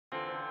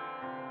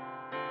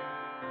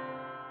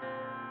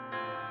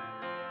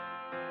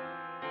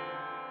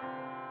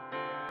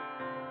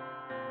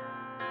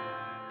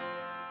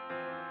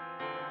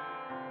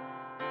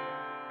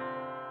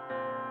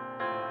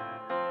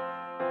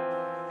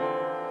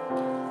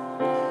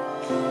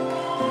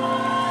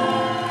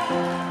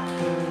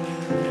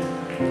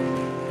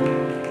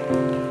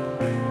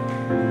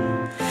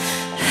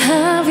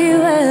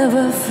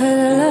felt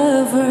a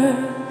lover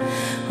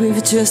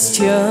with just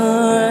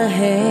your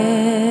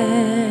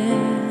hands.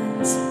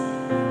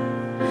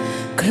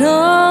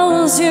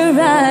 Close your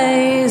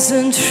eyes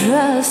and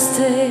trust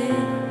it,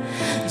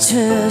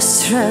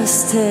 just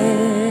trust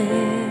it.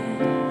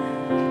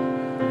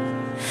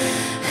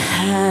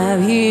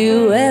 Have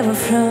you ever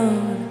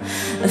thrown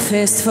a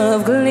fistful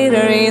of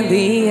glitter in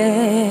the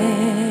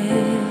air?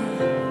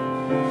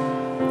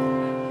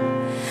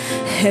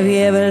 Have you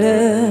ever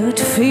looked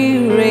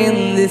fear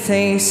in the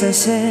face and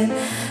said,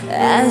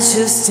 I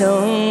just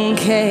don't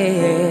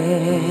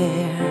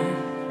care?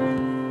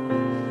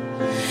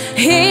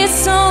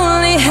 It's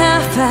only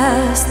half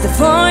past the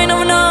point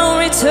of no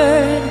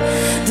return,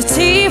 the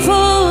tip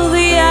of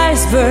the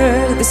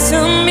iceberg, the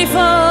sun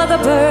before the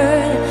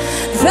burn,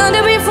 the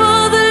thunder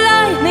before the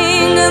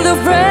lightning, and the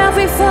breath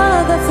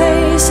before the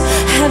face.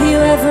 Have you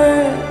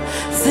ever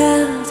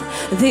felt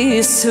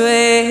this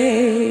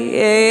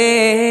way?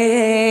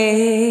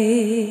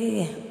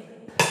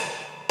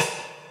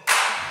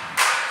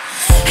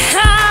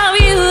 Have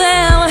you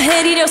ever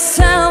hated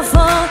yourself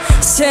for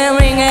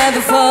staring at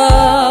the phone?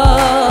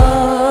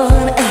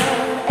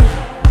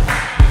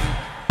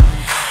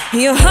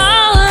 Your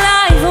whole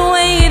life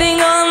waiting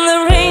on the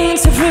ring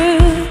to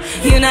prove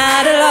you're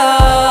not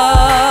alone.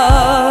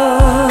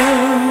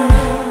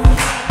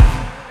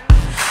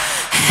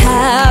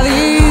 Have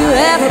you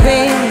ever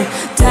been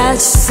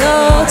touched so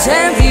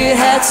gently you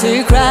had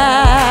to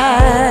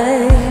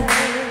cry?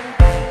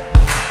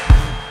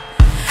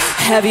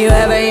 Have you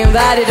ever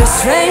invited a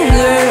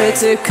stranger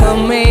to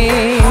come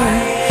in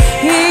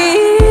inside?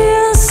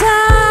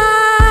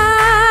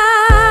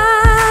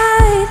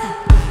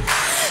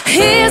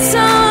 It's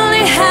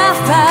only half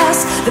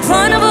past the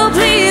point of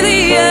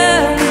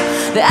oblivion,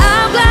 the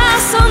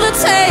hourglass on the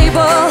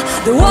table,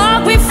 the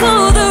walk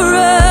before the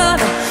run,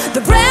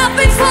 the breath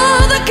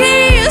before the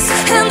kiss,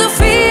 and the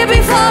fear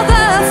before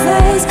the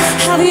face.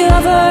 Have you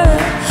ever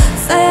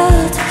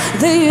felt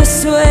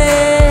this way?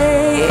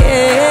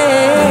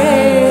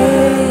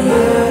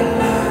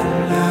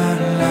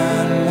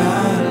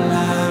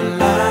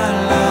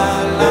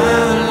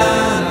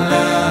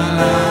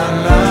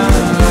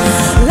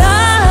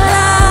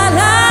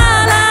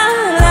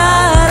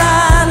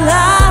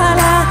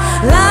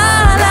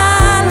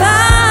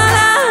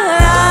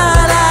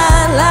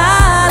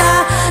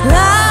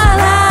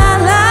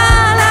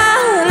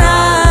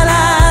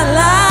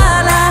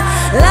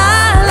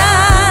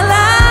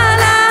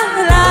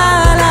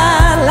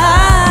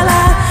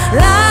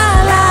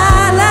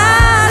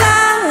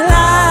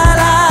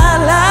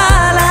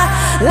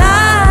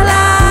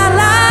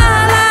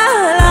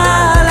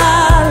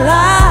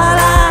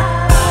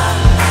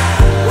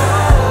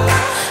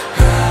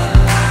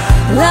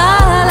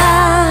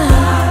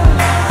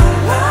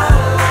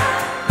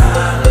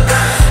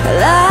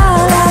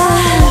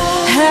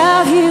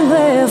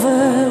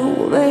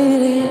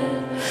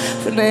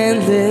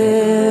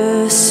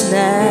 Endless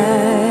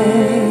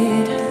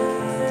night,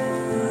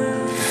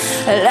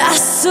 I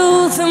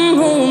saw the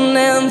moon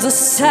and the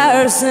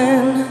stars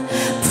and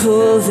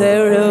pulled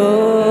their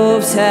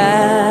rope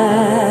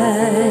tight.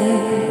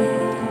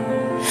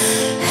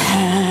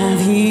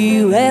 Have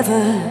you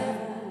ever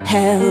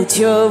held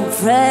your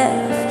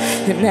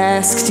breath and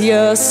asked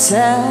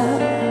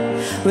yourself,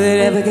 will it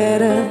ever get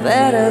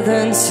better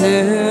than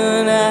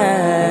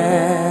tonight?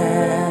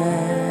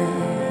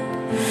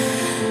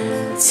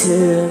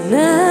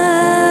 Tonight